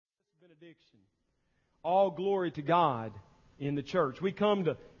benediction. All glory to God in the church. We come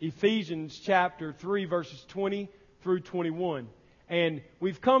to Ephesians chapter 3, verses 20 through 21. And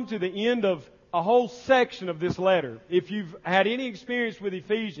we've come to the end of a whole section of this letter. If you've had any experience with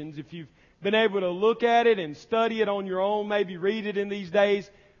Ephesians, if you've been able to look at it and study it on your own, maybe read it in these days,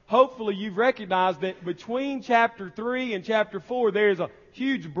 hopefully you've recognized that between chapter 3 and chapter 4 there's a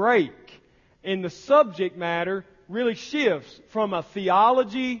huge break. And the subject matter really shifts from a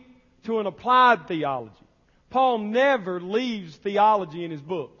theology to an applied theology. Paul never leaves theology in his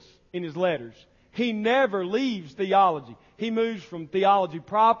books, in his letters. He never leaves theology. He moves from theology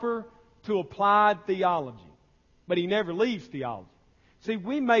proper to applied theology. But he never leaves theology. See,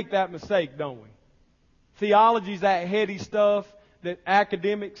 we make that mistake, don't we? Theology is that heady stuff that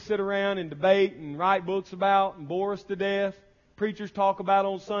academics sit around and debate and write books about and bore us to death. Preachers talk about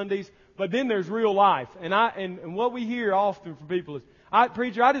on Sundays. But then there's real life. And what we hear often from people is,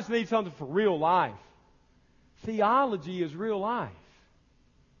 preacher, I just need something for real life. Theology is real life.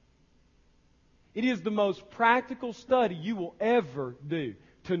 It is the most practical study you will ever do.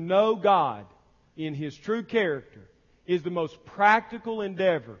 To know God in His true character is the most practical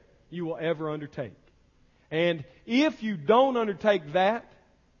endeavor you will ever undertake. And if you don't undertake that,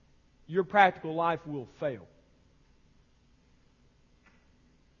 your practical life will fail.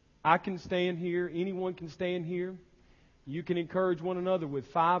 I can stand here, anyone can stand here. You can encourage one another with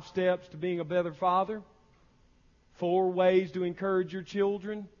 5 steps to being a better father, 4 ways to encourage your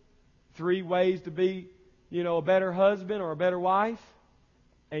children, 3 ways to be, a better husband or a better wife,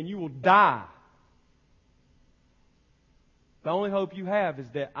 and you will die. The only hope you have is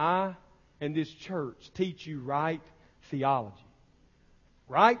that I and this church teach you right theology.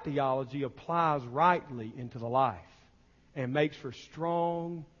 Right theology applies rightly into the life and makes for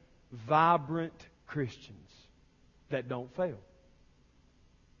strong, vibrant Christians that don't fail.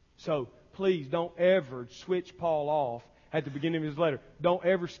 So please don't ever switch Paul off at the beginning of his letter. Don't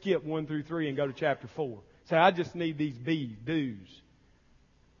ever skip 1 through 3 and go to chapter 4. Say, I just need these do's.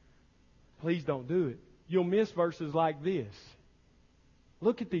 Please don't do it. You'll miss verses like this.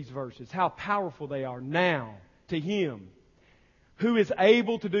 Look at these verses, how powerful they are. Now to Him who is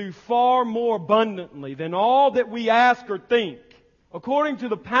able to do far more abundantly than all that we ask or think, according to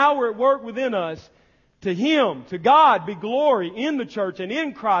the power at work within us, to Him, to God, be glory in the church and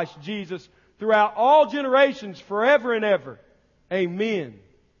in Christ Jesus throughout all generations, forever and ever. Amen.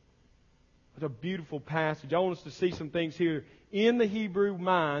 What a beautiful passage. I want us to see some things here. In the Hebrew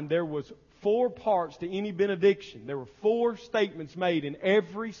mind, there was 4 parts to any benediction. There were 4 statements made in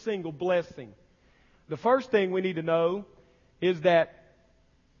every single blessing. The first thing we need to know is that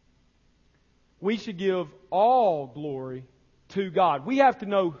we should give all glory to God. We have to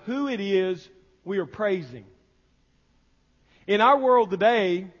know who it is we are praising. In our world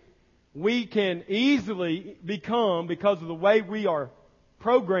today, we can easily become, because of the way we are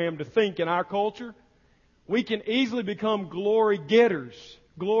programmed to think in our culture, we can easily become glory getters,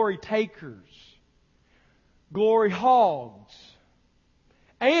 glory takers, glory hogs.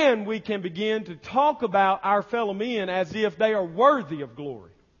 And we can begin to talk about our fellow men as if they are worthy of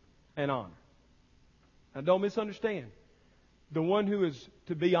glory and honor. Now don't misunderstand. The one who is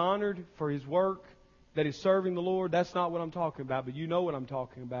to be honored for his work that is serving the Lord, that's not what I'm talking about, but you know what I'm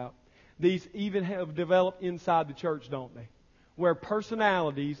talking about. These even have developed inside the church, don't they? Where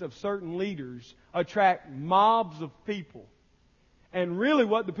personalities of certain leaders attract mobs of people. And really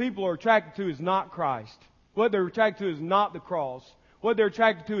what the people are attracted to is not Christ. What they're attracted to is not the cross. What they're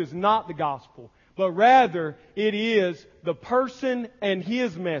attracted to is not the gospel. But rather, it is the person and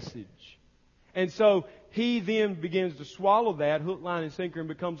His message. And so, he then begins to swallow that hook, line, and sinker and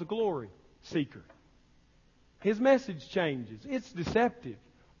becomes a glory seeker. His message changes. It's deceptive.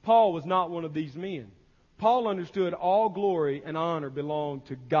 Paul was not one of these men. Paul understood all glory and honor belong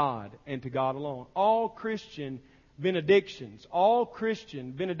to God and to God alone. All Christian benedictions,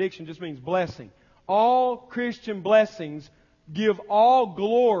 benediction just means blessing. All Christian blessings give all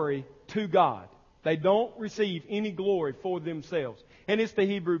glory to God. They don't receive any glory for themselves. And it's the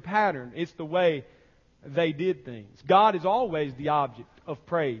Hebrew pattern. It's the way they did things. God is always the object of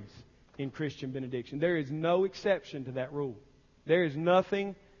praise in Christian benediction. There is no exception to that rule. There is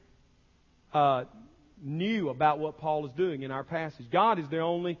nothing new about what Paul is doing in our passage. God is the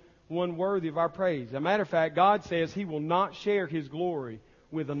only one worthy of our praise. As a matter of fact, God says He will not share His glory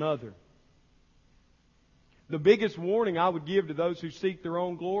with another. The biggest warning I would give to those who seek their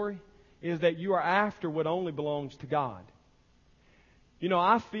own glory is that you are after what only belongs to God.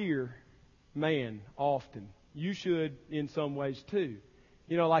 I fear man often. You should in some ways too.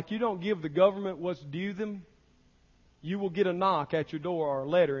 Like you don't give the government what's due them. you will get a knock at your door or a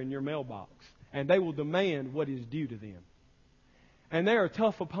letter in your mailbox, and they will demand what is due to them. And they're a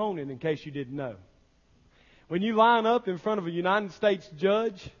tough opponent, in case you didn't know. When you line up in front of a United States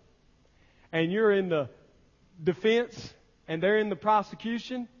judge, and you're in the defense, and they're in the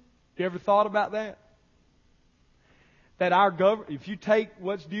prosecution, you ever thought about that? That our government, if you take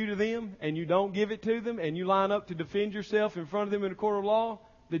what's due to them and you don't give it to them and you line up to defend yourself in front of them in a court of law,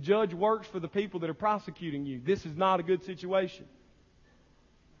 the judge works for the people that are prosecuting you. This is not a good situation.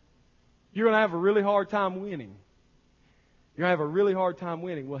 You're going to have a really hard time winning. You're going to have a really hard time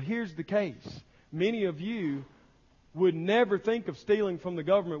winning. Well, here's the case. Many of you would never think of stealing from the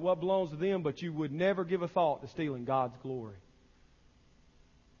government what belongs to them, but you would never give a thought to stealing God's glory.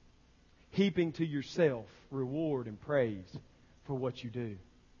 Heaping to yourself reward and praise for what you do.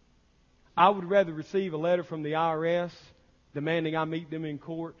 I would rather receive a letter from the IRS demanding I meet them in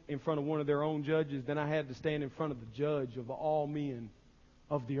court in front of one of their own judges than I had to stand in front of the judge of all men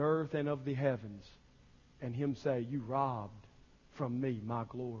of the earth and of the heavens and him say, you robbed from me my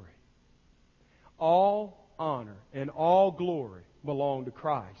glory. All honor and all glory belong to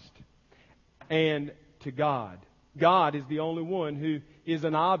Christ and to God. God is the only one who is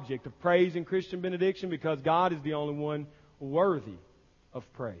an object of praise and Christian benediction because God is the only one worthy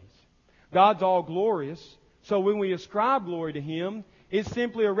of praise. God's all glorious, so when we ascribe glory to Him, it's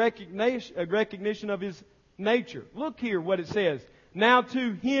simply a recognition of His nature. Look here what it says. Now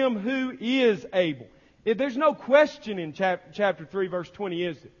to Him who is able. There's no question in chapter 3, verse 20,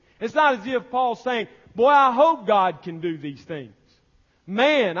 is it? It's not as if Paul's saying, boy, I hope God can do these things.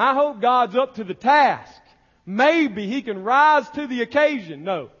 Man, I hope God's up to the task. Maybe He can rise to the occasion.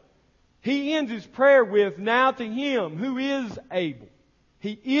 No. He ends his prayer with, now to Him who is able.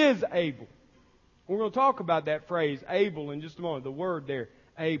 He is able. We're going to talk about that phrase, able, in just a moment. The word there,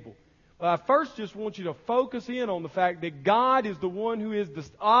 able. But I first just want you to focus in on the fact that God is the one who is the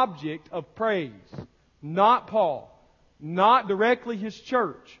object of praise. Not Paul. Not directly his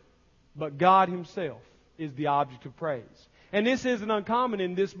church. But God Himself is the object of praise. And this isn't uncommon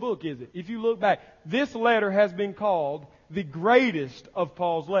in this book, is it? If you look back, this letter has been called the greatest of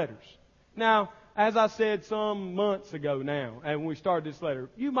Paul's letters. Now, as I said some months ago now, and when we started this letter,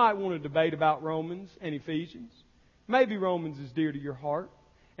 you might want to debate about Romans and Ephesians. Maybe Romans is dear to your heart,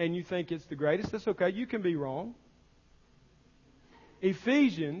 and you think it's the greatest. That's okay. You can be wrong.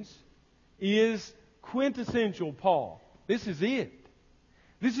 Ephesians is quintessential Paul. This is it.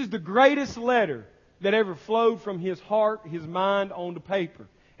 This is the greatest letter that ever flowed from his heart, his mind onto paper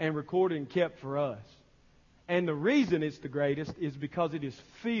and recorded and kept for us. And the reason it's the greatest is because it is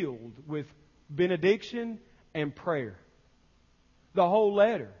filled with benediction and prayer. The whole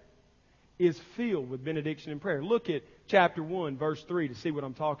letter is filled with benediction and prayer. Look at chapter 1, verse 3 to see what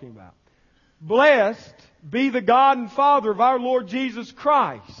I'm talking about. Blessed be the God and Father of our Lord Jesus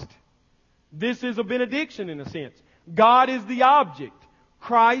Christ. This is a benediction in a sense. God is the object.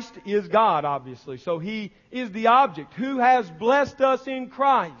 Christ is God, obviously. So He is the object. Who has blessed us in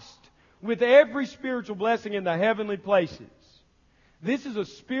Christ with every spiritual blessing in the heavenly places. This is a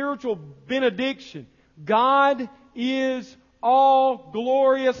spiritual benediction. God is all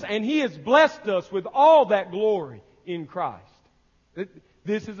glorious, and He has blessed us with all that glory in Christ.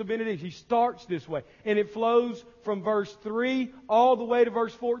 This is a benediction. He starts this way. And it flows from verse 3 all the way to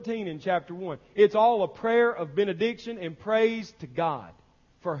verse 14 in chapter 1. It's all a prayer of benediction and praise to God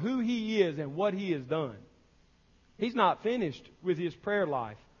for who He is and what He has done. He's not finished with his prayer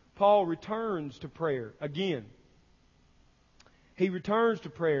life. Paul returns to prayer again. He returns to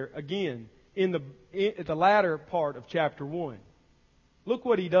prayer again at the latter part of chapter 1. Look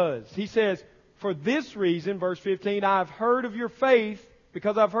what he does. He says, for this reason, verse 15, I have heard of your faith,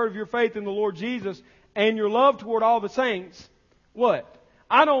 because I've heard of your faith in the Lord Jesus and your love toward all the saints. What?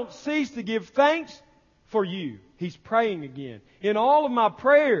 I don't cease to give thanks for you. He's praying again. In all of my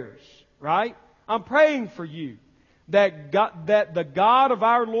prayers, right? I'm praying for you. That the God of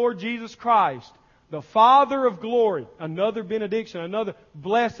our Lord Jesus Christ, the Father of glory, another benediction, another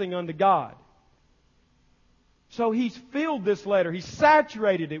blessing unto God. So he's filled this letter. He's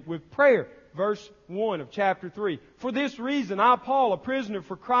saturated it with prayer. Verse 1 of chapter 3. For this reason, I, Paul, a prisoner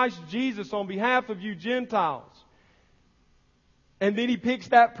for Christ Jesus, on behalf of you Gentiles. And then he picks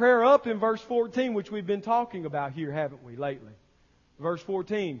that prayer up in verse 14, which we've been talking about here, haven't we, lately? Verse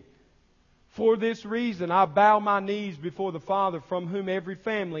 14. For this reason I bow my knees before the Father, from whom every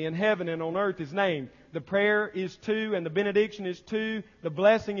family in heaven and on earth is named. The prayer is to, and the benediction is to, the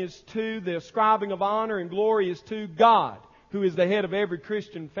blessing is to, the ascribing of honor and glory is to God, who is the head of every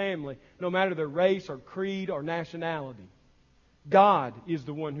Christian family, no matter their race or creed or nationality. God is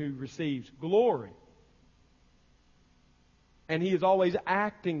the one who receives glory. And He is always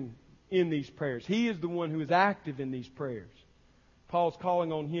acting in these prayers. He is the one who is active in these prayers. Paul's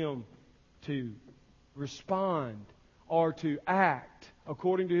calling on him to respond or to act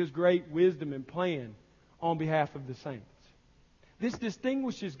according to His great wisdom and plan on behalf of the saints. This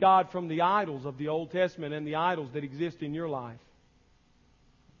distinguishes God from the idols of the Old Testament and the idols that exist in your life.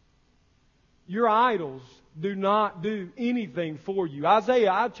 Your idols do not do anything for you. I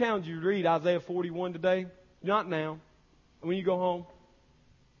challenge you to read Isaiah 41 today. Not now. When you go home.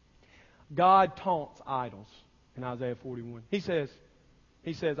 God taunts idols in Isaiah 41. He says,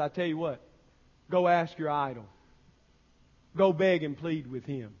 I tell you what, go ask your idol. Go beg and plead with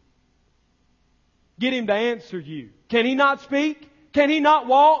him. Get him to answer you. Can he not speak? Can he not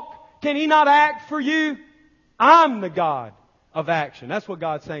walk? Can he not act for you? I'm the God of action. That's what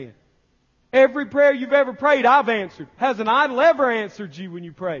God's saying. Every prayer you've ever prayed, I've answered. Has an idol ever answered you when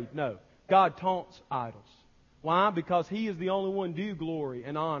you prayed? No. God taunts idols. Why? Because He is the only one due glory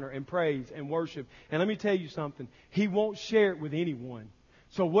and honor and praise and worship. And let me tell you something. He won't share it with anyone.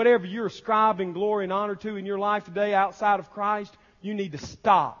 So whatever you're ascribing glory and honor to in your life today outside of Christ, you need to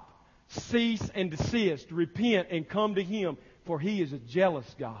stop, cease and desist, repent and come to Him, for He is a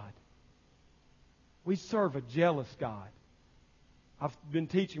jealous God. We serve a jealous God. I've been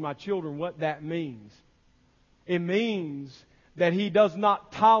teaching my children what that means. It means that He does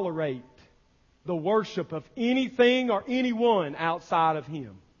not tolerate the worship of anything or anyone outside of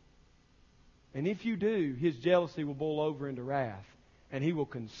Him. And if you do, His jealousy will boil over into wrath, and He will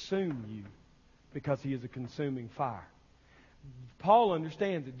consume you because He is a consuming fire. Paul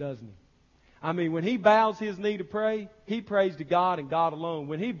understands it, doesn't he? I mean, when he bows his knee to pray, he prays to God and God alone.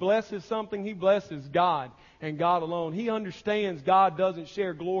 When he blesses something, he blesses God and God alone. He understands God doesn't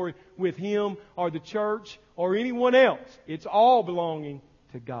share glory with him or the church or anyone else. It's all belonging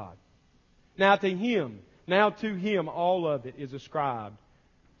to God. Now to Him, all of it is ascribed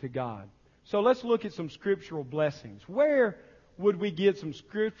to God. So let's look at some scriptural blessings. Where would we get some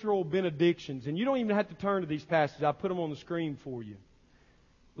scriptural benedictions? And you don't even have to turn to these passages. I put them on the screen for you.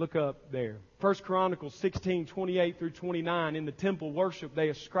 Look up there. 1 Chronicles 16:28 through 29. In the temple worship, they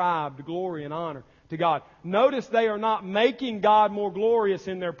ascribed glory and honor to God. Notice they are not making God more glorious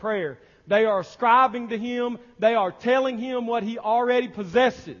in their prayer. They are ascribing to Him. They are telling Him what He already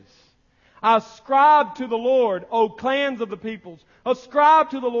possesses. Ascribe to the Lord, O clans of the peoples.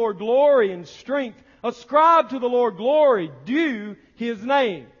 Ascribe to the Lord glory and strength. Ascribe to the Lord glory due His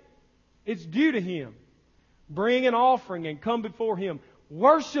name. It's due to Him. Bring an offering and come before Him.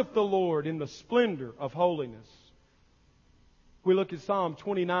 Worship the Lord in the splendor of holiness. We look at Psalm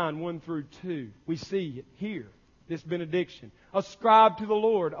 29, 1 through 2. We see it here, this benediction. Ascribe to the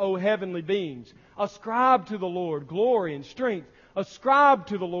Lord, O heavenly beings. Ascribe to the Lord glory and strength. Ascribe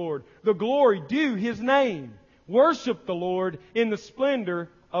to the Lord the glory due His name. Worship the Lord in the splendor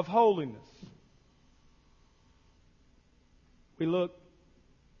of holiness. We look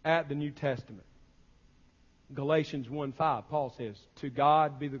at the New Testament. Galatians 1:5, Paul says, to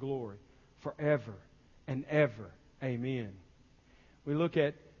God be the glory forever and ever. Amen. We look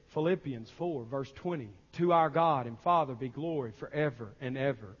at Philippians 4, verse 20. To our God and Father be glory forever and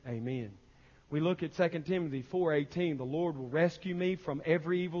ever. Amen. We look at 2 Timothy 4:18. The Lord will rescue me from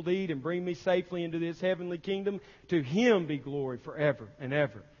every evil deed and bring me safely into this heavenly kingdom. To Him be glory forever and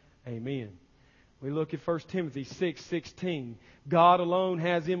ever. Amen. We look at 1 Timothy 6:16. God alone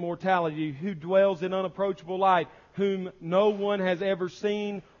has immortality, who dwells in unapproachable light, whom no one has ever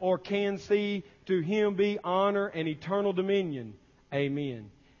seen or can see. To Him be honor and eternal dominion. Amen.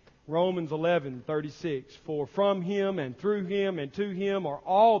 Romans 11:36. For from Him and through Him and to Him are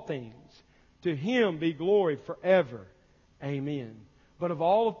all things. To Him be glory forever. Amen. But of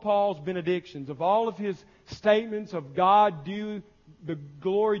all of Paul's benedictions, of all of his statements of God due, the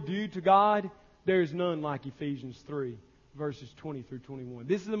glory due to God, there is none like Ephesians 3, verses 20 through 21.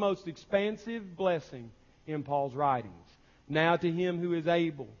 This is the most expansive blessing in Paul's writings. Now to Him who is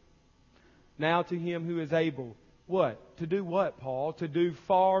able. Now to Him who is able. What? To do what, Paul? To do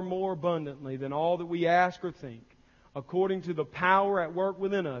far more abundantly than all that we ask or think, according to the power at work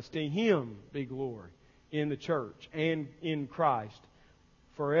within us. To Him be glory in the church and in Christ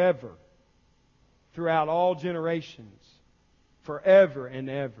forever, throughout all generations, forever and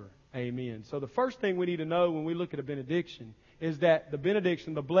ever. Amen. So the first thing we need to know when we look at a benediction is that the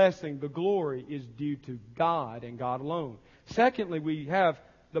benediction, the blessing, the glory is due to God and God alone. Secondly, we have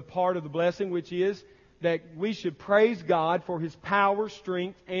the part of the blessing which is that we should praise God for His power,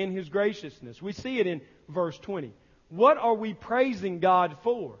 strength, and His graciousness. We see it in verse 20. What are we praising God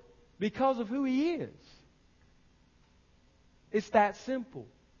for? Because of who He is. It's that simple.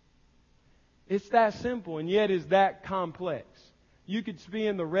 It's that simple, and yet is that complex. You could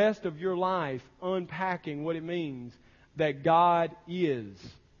spend the rest of your life unpacking what it means that God is,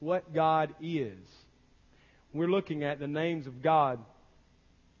 what God is. We're looking at the names of God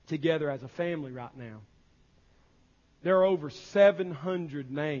together as a family right now. There are over 700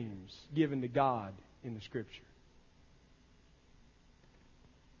 names given to God in the Scripture.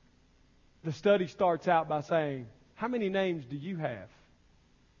 The study starts out by saying, how many names do you have?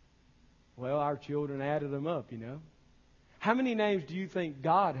 Well, our children added them up, How many names do you think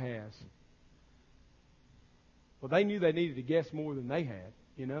God has? Well, they knew they needed to guess more than they had,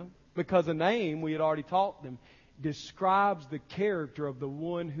 Because a name, we had already taught them, describes the character of the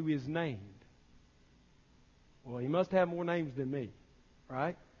one who is named. Well, he must have more names than me,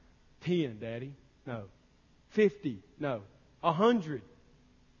 right? 10, Daddy. No. 50. No. 100.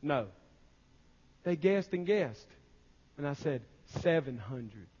 No. They guessed and guessed. And I said,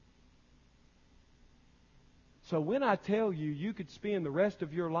 700. So when I tell you, you could spend the rest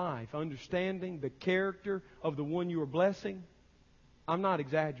of your life understanding the character of the one you are blessing, I'm not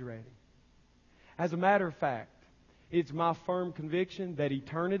exaggerating. As a matter of fact, it's my firm conviction that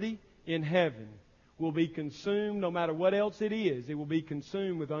eternity in heaven will be consumed, no matter what else it is, it will be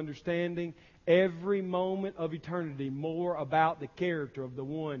consumed with understanding every moment of eternity more about the character of the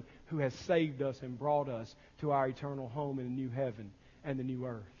one who has saved us and brought us to our eternal home in the new heaven and the new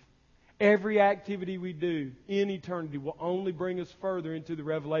earth. Every activity we do in eternity will only bring us further into the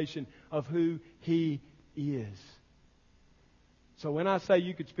revelation of who He is. So when I say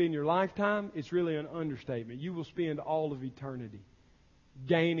you could spend your lifetime, it's really an understatement. You will spend all of eternity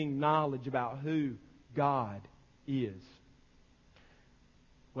gaining knowledge about who God is.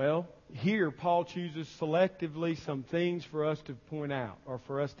 Well, here Paul chooses selectively some things for us to point out or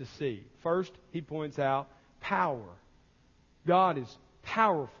for us to see. First, he points out power. God is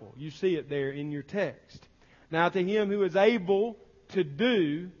powerful. You see it there in your text. Now to Him who is able to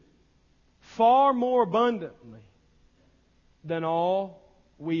do far more abundantly than all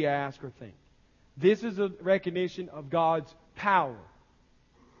we ask or think. This is a recognition of God's power.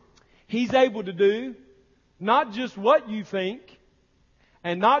 He's able to do not just what you think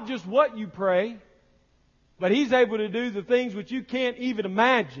and not just what you pray, but He's able to do the things which you can't even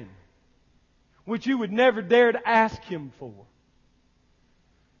imagine, which you would never dare to ask Him for.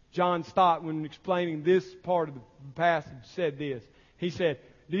 John Stott, when explaining this part of the passage, said this. He said,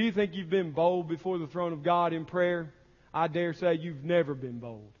 do you think you've been bold before the throne of God in prayer? I dare say you've never been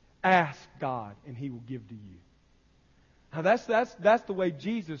bold. Ask God and He will give to you. Now that's the way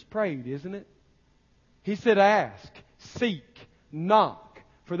Jesus prayed, isn't it? He said, ask, seek, knock.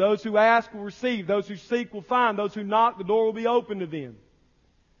 For those who ask will receive. Those who seek will find. Those who knock, the door will be open to them.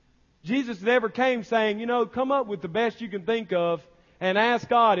 Jesus never came saying, come up with the best you can think of and ask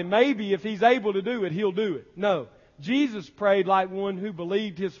God, and maybe if He's able to do it, He'll do it. No. Jesus prayed like one who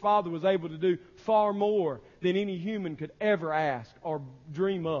believed His Father was able to do far more than any human could ever ask or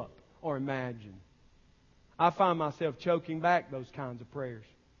dream up or imagine. I find myself choking back those kinds of prayers.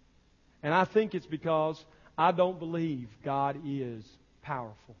 And I think it's because I don't believe God is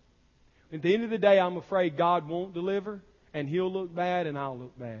powerful. At the end of the day, I'm afraid God won't deliver, and He'll look bad and I'll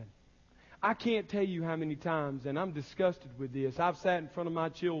look bad. I can't tell you how many times, and I'm disgusted with this, I've sat in front of my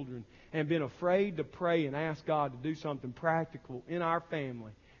children and been afraid to pray and ask God to do something practical in our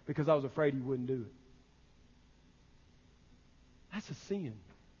family because I was afraid He wouldn't do it. That's a sin.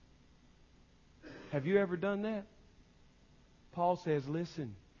 Have you ever done that? Paul says,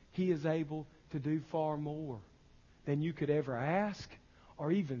 listen, He is able to do far more than you could ever ask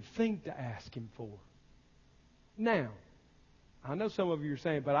or even think to ask Him for. Now, I know some of you are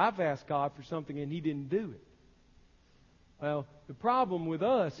saying, but I've asked God for something and He didn't do it. Well, the problem with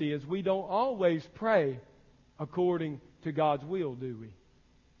us is we don't always pray according to God's will, do we?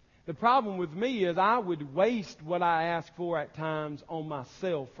 The problem with me is I would waste what I ask for at times on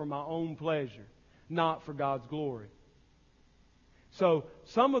myself for my own pleasure, not for God's glory. So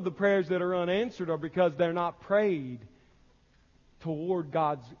some of the prayers that are unanswered are because they're not prayed toward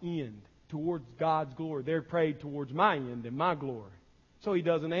God's end, towards God's glory. They're prayed towards my end and my glory. So He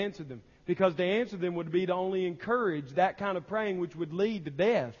doesn't answer them. Because to answer them would be to only encourage that kind of praying which would lead to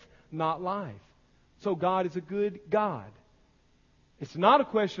death, not life. So God is a good God. It's not a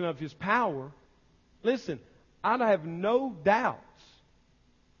question of His power. Listen, I have no doubts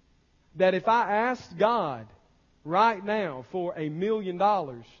that if I asked God right now for $1 million,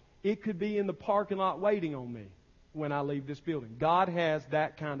 it could be in the parking lot waiting on me when I leave this building. God has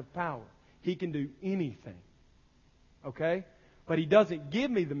that kind of power. He can do anything. Okay? But He doesn't give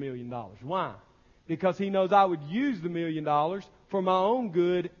me the $1 million. Why? Because He knows I would use the $1 million for my own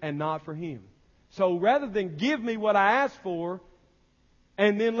good and not for Him. So rather than give me what I asked for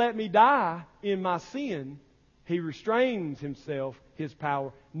and then let me die in my sin, He restrains Himself, His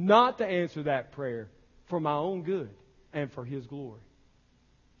power, not to answer that prayer for my own good and for His glory.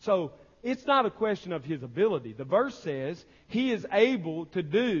 So it's not a question of His ability. The verse says He is able to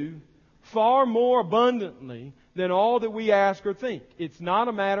do far more abundantly than all that we ask or think. It's not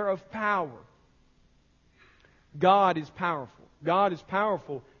a matter of power. God is powerful. God is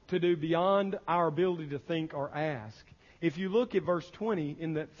powerful to do beyond our ability to think or ask. If you look at verse 20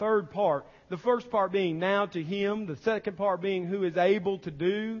 in the third part, the first part being now to Him, the second part being who is able to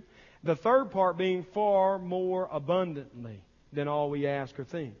do, the third part being far more abundantly than all we ask or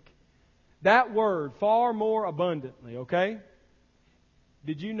think. That word, far more abundantly, okay?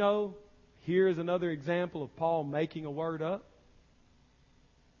 Did you know here is another example of Paul making a word up?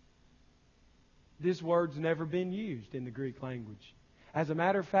 This word's never been used in the Greek language. As a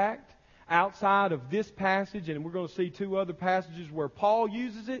matter of fact, outside of this passage, and we're going to see two other passages where Paul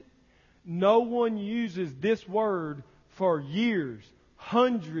uses it, no one uses this word for years,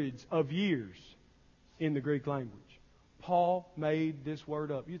 hundreds of years in the Greek language. Paul made this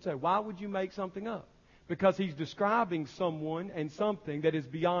word up. You'd say, why would you make something up? Because he's describing someone and something that is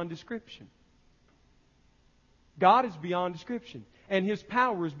beyond description. God is beyond description, and His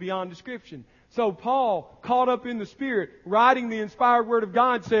power is beyond description. So Paul, caught up in the Spirit, writing the inspired Word of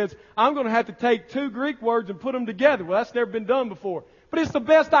God, says, I'm going to have to take two Greek words and put them together. Well, that's never been done before. But it's the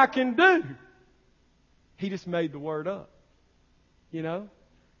best I can do. He just made the word up. You know?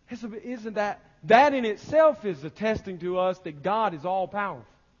 Isn't that in itself is attesting to us that God is all powerful.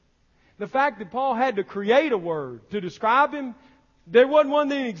 The fact that Paul had to create a word to describe Him, there wasn't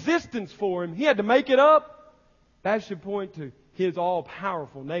one in existence for him. He had to make it up. That should point to His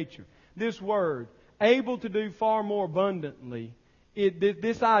all-powerful nature. This word, able to do far more abundantly,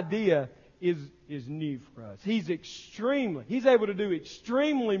 this idea is new for us. He's able to do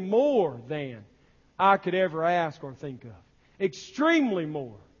extremely more than I could ever ask or think of. Extremely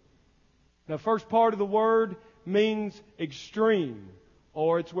more. The first part of the word means extreme,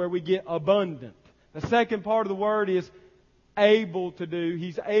 or it's where we get abundant. The second part of the word is able to do.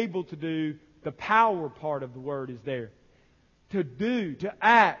 He's able to do. The power part of the word is there. To do, to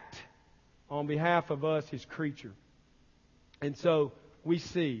act on behalf of us, His creature. And so we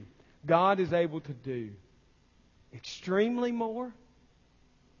see God is able to do extremely more.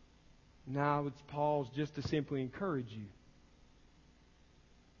 Now it's Paul's just to simply encourage you.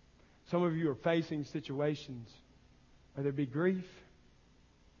 Some of you are facing situations, whether it be grief,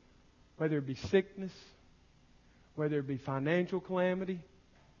 whether it be sickness, whether it be financial calamity,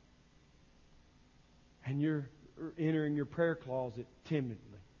 and you're entering your prayer closet timidly.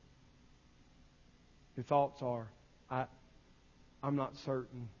 Your thoughts are, I'm not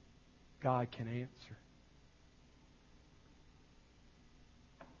certain God can answer.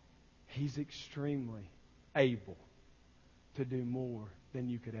 He's extremely able to do more than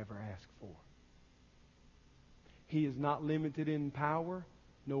you could ever ask for. He is not limited in power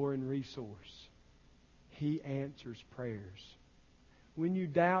nor in resource. He answers prayers. When you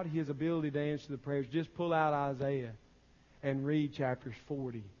doubt His ability to answer the prayers, just pull out Isaiah and read chapters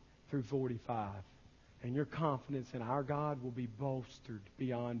 40 through 45. And your confidence in our God will be bolstered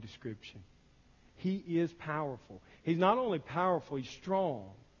beyond description. He is powerful. He's not only powerful, He's strong.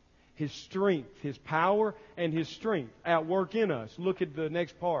 His strength, His power, and His strength at work in us. Look at the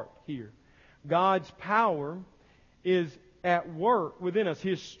next part here. God's power is at work within us.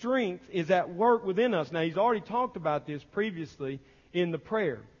 His strength is at work within us. Now, He's already talked about this previously in the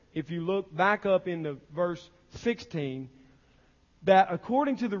prayer. If you look back up into verse 16, that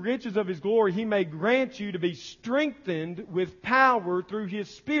according to the riches of His glory, He may grant you to be strengthened with power through His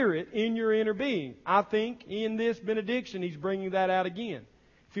Spirit in your inner being. I think in this benediction, He's bringing that out again.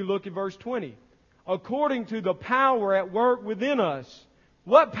 If you look at verse 20, according to the power at work within us.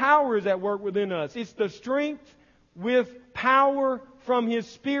 What power is at work within us? It's the strength with power from His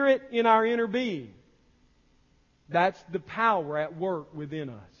Spirit in our inner being. That's the power at work within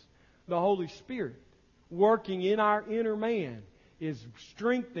us. The Holy Spirit working in our inner man is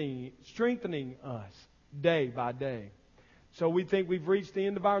strengthening us day by day. So we think we've reached the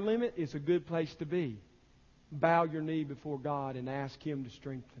end of our limit. It's a good place to be. Bow your knee before God and ask Him to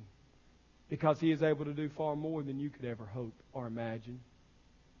strengthen. Because He is able to do far more than you could ever hope or imagine.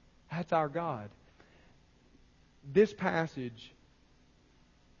 That's our God. This passage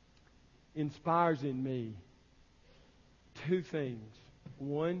inspires in me two things.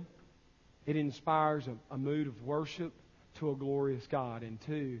 One, it inspires a mood of worship to a glorious God. And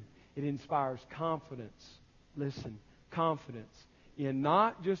two, it inspires confidence. Listen, confidence in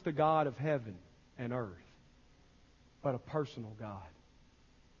not just the God of heaven, and earth, but a personal God.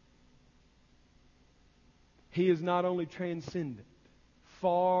 He is not only transcendent,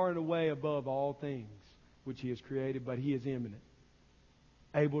 far and away above all things which He has created, but He is immanent,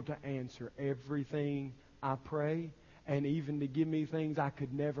 able to answer everything I pray, and even to give me things I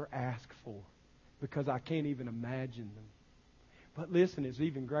could never ask for, because I can't even imagine them. But listen, it's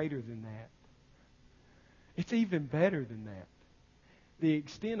even greater than that. It's even better than that. The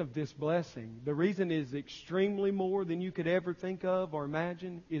extent of this blessing, the reason is extremely more than you could ever think of or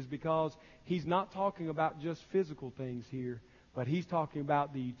imagine, is because He's not talking about just physical things here, but He's talking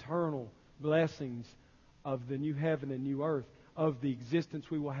about the eternal blessings of the new heaven and new earth, of the existence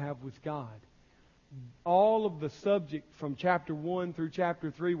we will have with God. All of the subject from chapter 1 through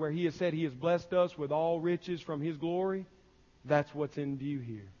chapter 3, where He has said He has blessed us with all riches from His glory, that's what's in view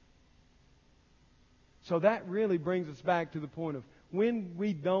here. So that really brings us back to the point of, when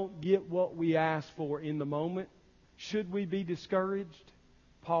we don't get what we ask for in the moment, should we be discouraged?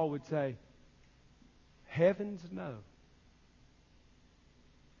 Paul would say, heavens no.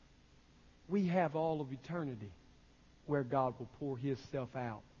 We have all of eternity where God will pour His self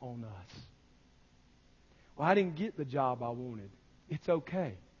out on us. Well, I didn't get the job I wanted. It's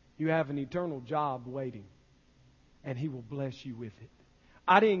okay. You have an eternal job waiting, and He will bless you with it.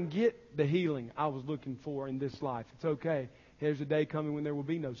 I didn't get the healing I was looking for in this life. It's okay. There's a day coming when there will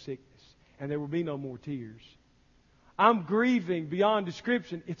be no sickness, and there will be no more tears. I'm grieving beyond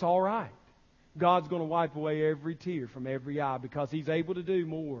description. It's all right. God's going to wipe away every tear from every eye, because He's able to do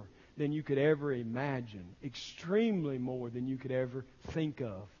more than you could ever imagine. Extremely more than you could ever think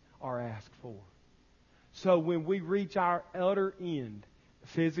of or ask for. So when we reach our utter end,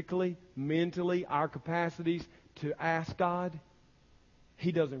 physically, mentally, our capacities to ask God,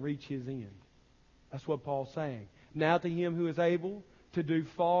 He doesn't reach His end. That's what Paul's saying. Now to Him who is able to do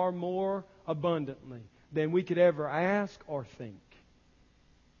far more abundantly than we could ever ask or think.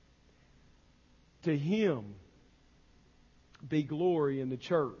 To Him be glory in the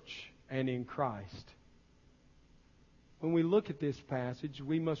church and in Christ. When we look at this passage,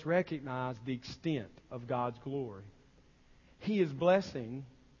 we must recognize the extent of God's glory. He is blessing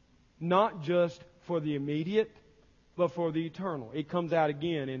not just for the immediate, but for the eternal. It comes out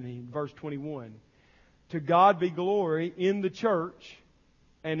again in verse 21. To God be glory in the church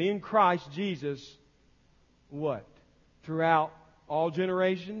and in Christ Jesus, what? Throughout all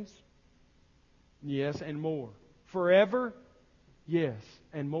generations? Yes, and more. Forever? Yes,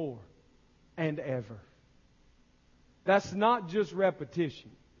 and more. And ever. That's not just repetition.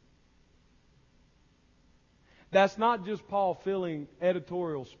 That's not just Paul filling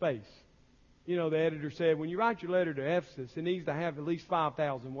editorial space. You know, the editor said, when you write your letter to Ephesus, it needs to have at least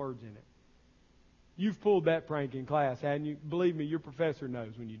 5,000 words in it. You've pulled that prank in class, hadn't you? Believe me, your professor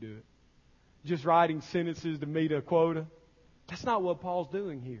knows when you do it. Just writing sentences to meet a quota. That's not what Paul's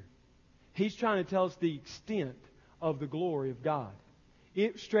doing here. He's trying to tell us the extent of the glory of God.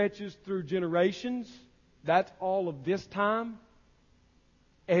 It stretches through generations. That's all of this time.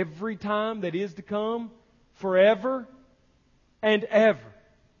 Every time that is to come. Forever and ever.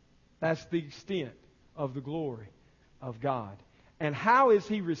 That's the extent of the glory of God. And how is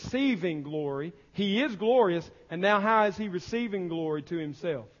He receiving glory? He is glorious. And now how is He receiving glory to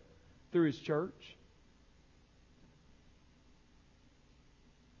Himself? Through His church.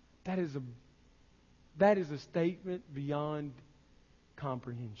 That is a statement beyond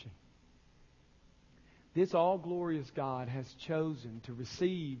comprehension. This all-glorious God has chosen to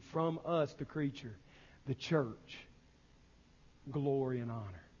receive from us, the creature, the church, glory and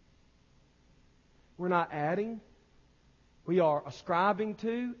honor. We're not adding. We are ascribing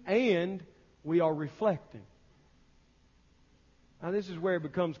to, and we are reflecting. Now this is where it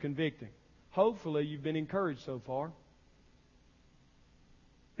becomes convicting. Hopefully you've been encouraged so far.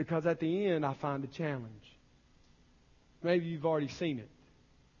 Because at the end I find a challenge. Maybe you've already seen it.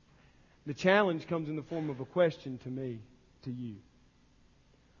 The challenge comes in the form of a question to me, to you.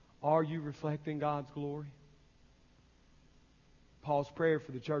 Are you reflecting God's glory? Paul's prayer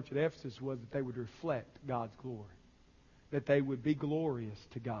for the church at Ephesus was that they would reflect God's glory. That they would be glorious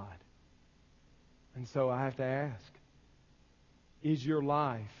to God. And so I have to ask, is your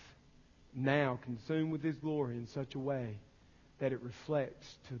life now consumed with His glory in such a way that it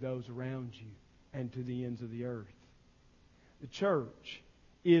reflects to those around you and to the ends of the earth? The church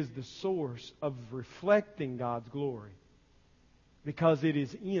is the source of reflecting God's glory because it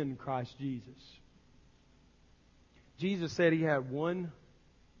is in Christ Jesus. Jesus said He had one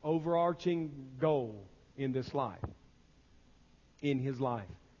overarching goal in this life, in His life.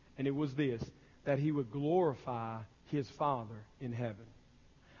 And it was this, that He would glorify His Father in heaven.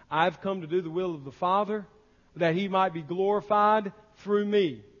 I've come to do the will of the Father, that He might be glorified through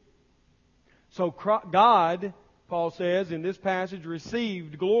me. So God, Paul says in this passage,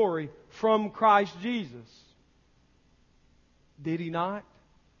 received glory from Christ Jesus. Did He not?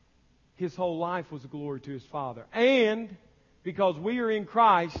 His whole life was a glory to His Father. And because we are in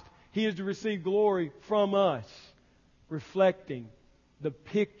Christ, He is to receive glory from us, reflecting the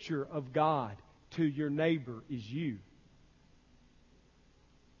picture of God to your neighbor is you.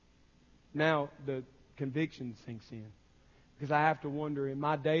 Now the conviction sinks in. Because I have to wonder, in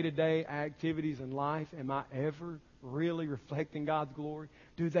my day-to-day activities in life, am I ever really reflecting God's glory?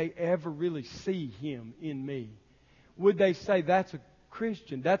 Do they ever really see Him in me? Would they say, that's a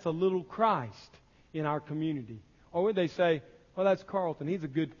Christian, that's a little Christ in our community? Or would they say, well, that's Carlton, he's a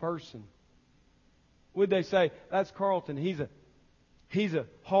good person? Would they say, that's Carlton, he's a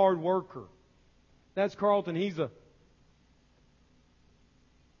hard worker? That's Carlton,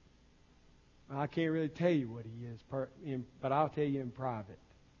 I can't really tell you what he is, but I'll tell you in private.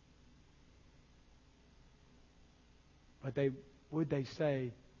 But would they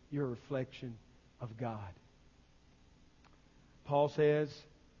say, you're a reflection of God? Paul says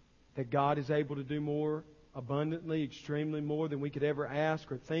that God is able to do more abundantly, extremely more than we could ever ask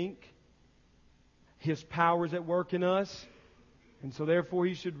or think. His power is at work in us, and so therefore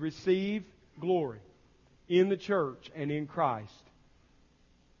He should receive glory in the church and in Christ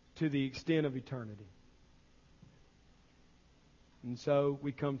to the extent of eternity. And so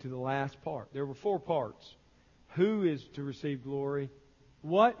we come to the last part. There were 4 parts. Who is to receive glory?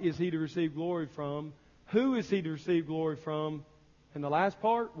 What is He to receive glory from? Who is He to receive glory from? And the last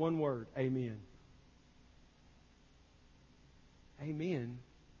part, one word, amen. Amen.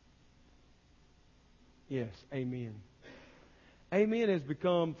 Yes, amen. Amen has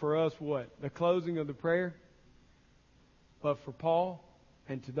become for us what? The closing of the prayer. But for Paul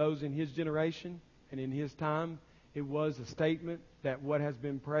and to those in his generation and in his time, it was a statement that what has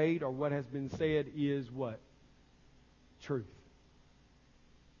been prayed or what has been said is what? Truth.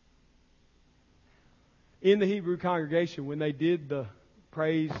 In the Hebrew congregation, when they did the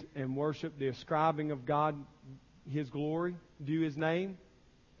praise and worship, the ascribing of God His glory, due His name,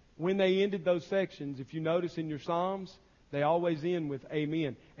 when they ended those sections, if you notice in your Psalms, they always end with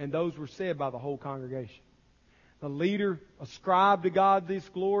amen. And those were said by the whole congregation. The leader ascribed to God this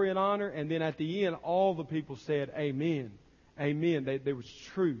glory and honor, and then at the end, all the people said amen. Amen. There was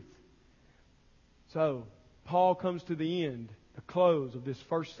truth. So, Paul comes to the end, the close of this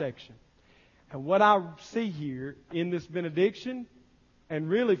first section. And what I see here in this benediction, and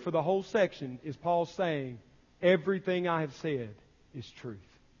really for the whole section, is Paul saying, everything I have said is truth.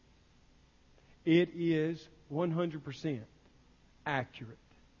 It is 100% accurate.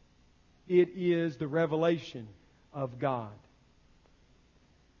 It is the revelation of God.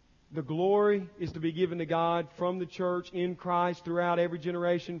 The glory is to be given to God from the church in Christ throughout every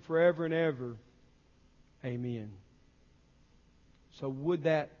generation, forever and ever. Amen. So would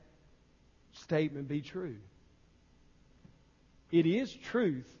that statement be true? It is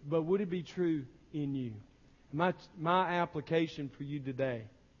truth, but would it be true in you? My application for you today,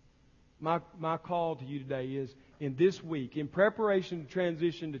 my call to you today is, in this week, in preparation to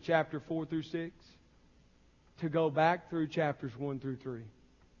transition to chapter 4 through 6, to go back through chapters 1 through 3.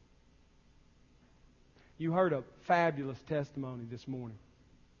 You heard a fabulous testimony this morning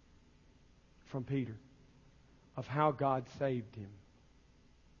from Peter of how God saved him.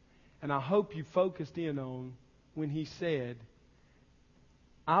 And I hope you focused in on when he said,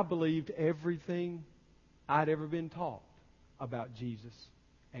 I believed everything I'd ever been taught about Jesus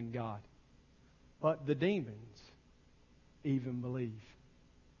and God. But the demons even believe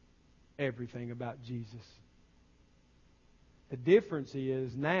everything about Jesus. The difference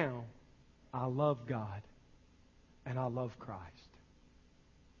is now I love God and I love Christ.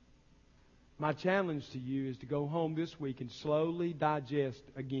 My challenge to you is to go home this week and slowly digest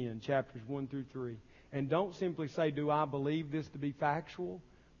again chapters 1 through 3. And don't simply say, do I believe this to be factual?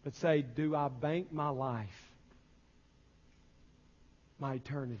 But say, do I bank my life, my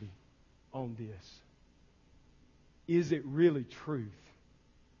eternity on this? Is it really truth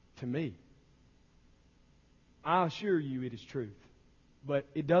to me? I assure you it is truth. But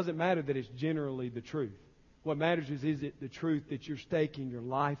it doesn't matter that it's generally the truth. What matters is it the truth that you're staking your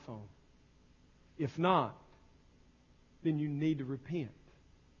life on? If not, then you need to repent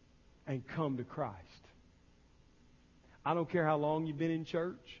and come to Christ. I don't care how long you've been in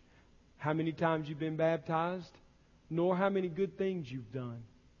church, how many times you've been baptized, nor how many good things you've done.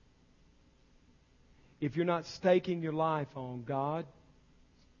 If you're not staking your life on God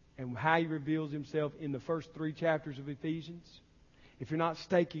and how He reveals Himself in the first 3 chapters of Ephesians, If you're not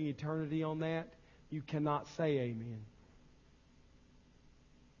staking eternity on that, you cannot say amen.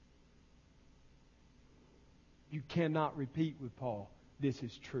 You cannot repeat with Paul, this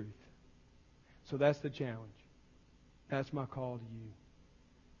is truth. So that's the challenge. That's my call to you.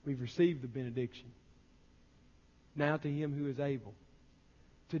 We've received the benediction. Now to Him who is able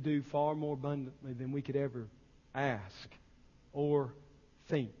to do far more abundantly than we could ever ask or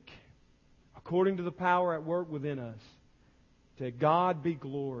think, according to the power at work within us, to God be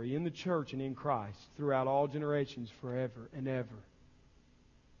glory in the church and in Christ throughout all generations forever and ever.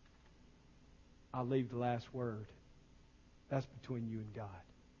 I'll leave the last word. That's between you and God.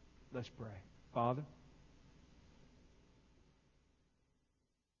 Let's pray. Father,